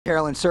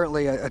Carolyn,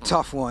 certainly a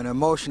tough one.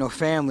 Emotional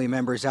family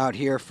members out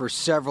here for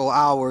several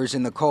hours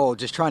in the cold,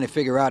 just trying to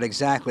figure out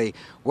exactly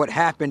what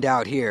happened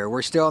out here.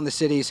 We're still on the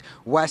city's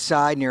west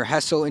side near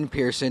Hessel and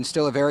Pearson,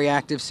 still a very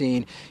active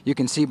scene. You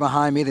can see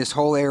behind me this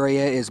whole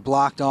area is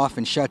blocked off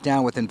and shut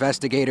down with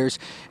investigators.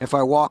 If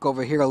I walk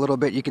over here a little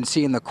bit, you can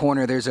see in the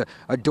corner there's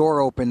a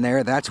door open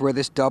there. That's where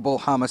this double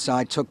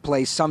homicide took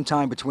place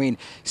sometime between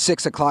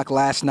 6 o'clock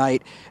last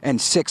night and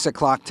 6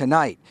 o'clock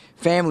tonight.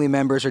 Family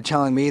members are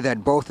telling me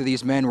that both of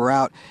these men were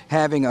out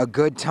having a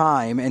good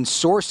time, and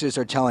sources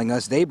are telling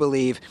us they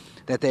believe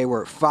that they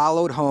were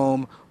followed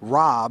home,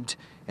 robbed,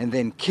 and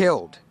then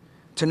killed.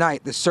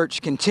 Tonight, the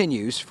search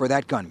continues for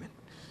that gunman.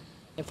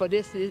 And for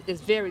this, it's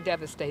very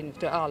devastating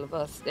to all of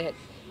us that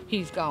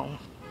he's gone.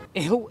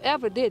 And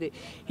whoever did it,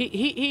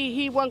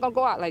 he wasn't gonna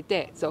go out like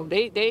that. So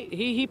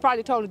he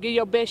probably told him to give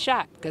your best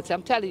shot, because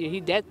I'm telling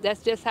you,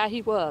 that's just how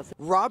he was.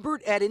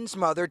 Robert Eden's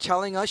mother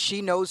telling us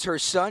she knows her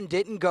son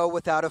didn't go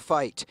without a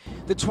fight.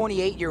 The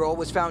 28-year-old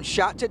was found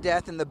shot to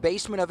death in the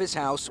basement of his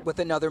house with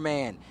another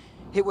man.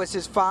 It was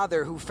his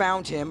father who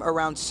found him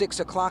around 6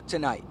 o'clock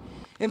tonight.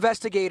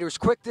 Investigators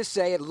quick to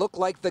say it looked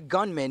like the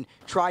gunman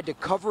tried to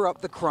cover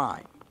up the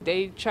crime.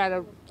 They try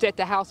to set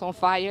the house on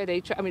fire.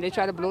 They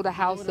try to blow the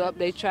house up.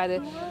 They had the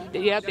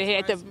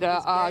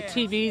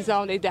TVs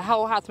on. The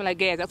whole house smelled like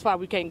gas. That's why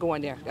we can't go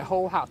in there. The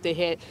whole house.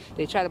 They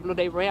tried to blow.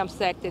 They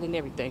ransacked it and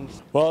everything.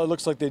 Well, it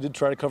looks like they did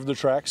try to cover the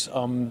tracks.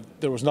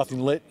 There was nothing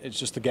lit. It's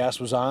just the gas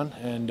was on,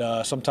 and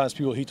sometimes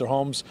people heat their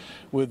homes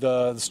with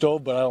the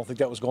stove, but I don't think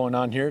that was going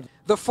on here.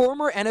 The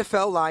former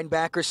NFL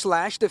linebacker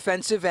slash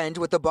defensive end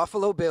with the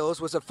Buffalo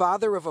Bills was a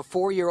father of a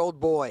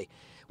 4-year-old boy.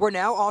 We're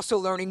now also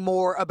learning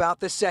more about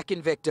the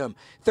second victim,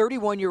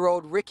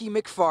 31-year-old Ricky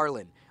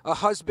McFarland, a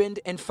husband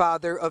and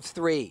father of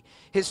 3.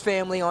 His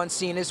family on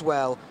scene as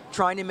well,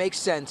 trying to make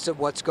sense of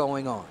what's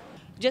going on.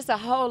 Just a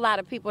whole lot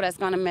of people that's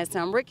going to miss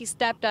him. Ricky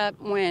stepped up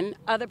when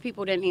other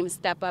people didn't even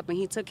step up, and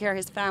he took care of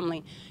his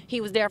family. He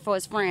was there for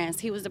his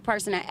friends. He was the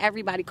person that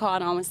everybody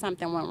called on when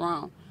something went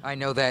wrong. I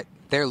know that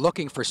they're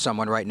looking for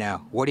someone right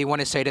now. What do you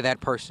want to say to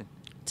that person?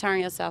 Turn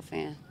yourself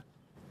in.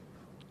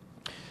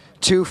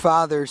 2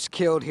 fathers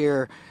killed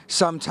here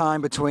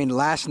sometime between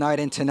last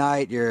night and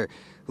tonight. You're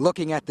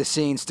looking at the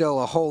scene,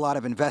 still a whole lot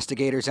of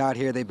investigators out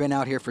here. They've been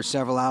out here for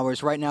several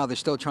hours. Right now, they're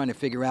still trying to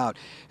figure out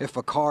if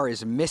a car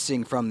is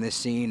missing from this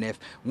scene, if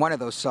one of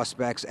those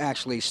suspects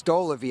actually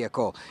stole a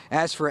vehicle.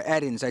 As for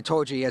Edens, I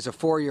told you he has a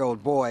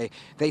 4-year-old boy.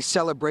 They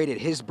celebrated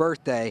his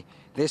birthday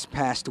this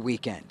past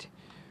weekend.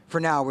 For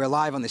now, we're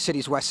live on the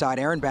city's west side.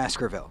 Aaron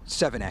Baskerville,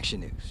 7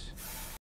 Action News.